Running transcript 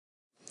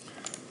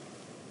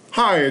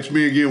Hi, it's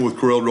me again with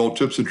Corel Draw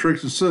Tips and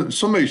Tricks. And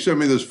somebody sent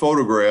me this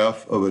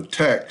photograph of a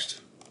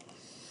text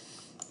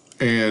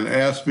and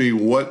asked me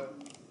what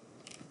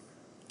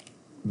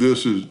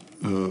this is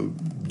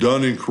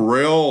done in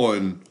Corel,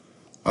 and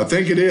I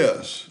think it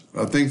is.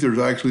 I think there's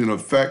actually an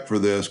effect for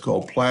this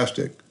called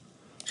plastic.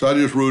 So I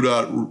just written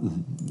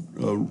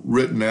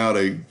out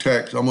a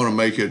text. I'm going to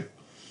make it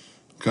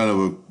kind of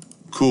a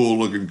cool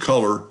looking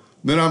color.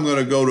 Then I'm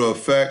going to go to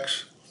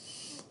Effects,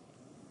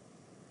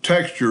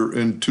 Texture,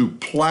 into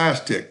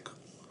Plastic.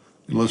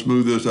 And let's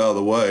move this out of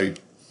the way.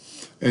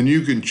 And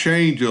you can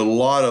change a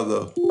lot of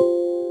the,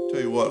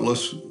 tell you what,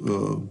 let's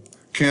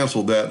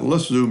cancel that.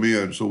 Let's zoom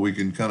in so we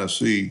can kind of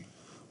see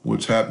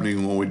what's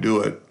happening when we do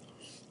it.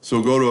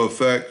 So go to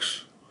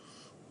Effects,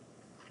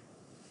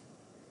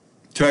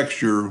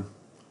 Texture,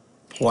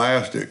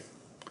 Plastic.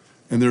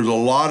 And there's a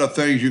lot of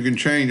things you can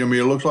change. I mean,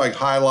 it looks like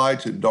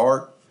highlights and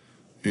dark.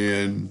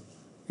 And,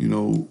 you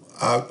know,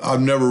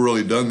 I've never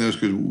really done this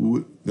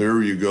because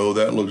there you go.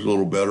 That looks a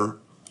little better.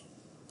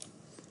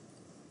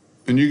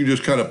 And you can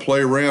just kind of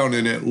play around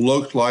and it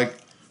looks like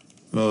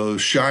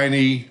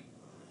shiny.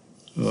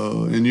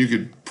 And you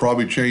could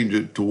probably change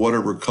it to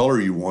whatever color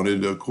you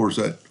wanted. Of course,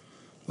 I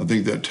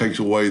think that takes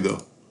away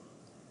the,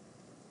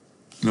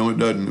 no, it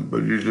doesn't,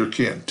 but you just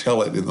can't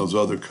tell it in those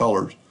other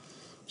colors.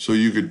 So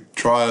you could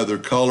try other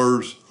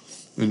colors,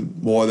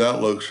 and boy,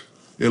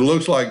 it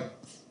looks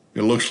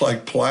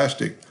like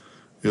plastic.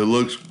 It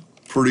looks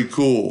pretty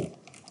cool.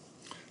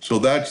 So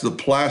that's the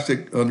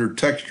plastic under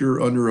texture,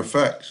 under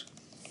effects.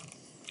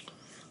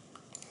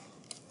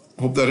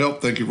 Hope that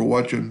helped. Thank you for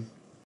watching.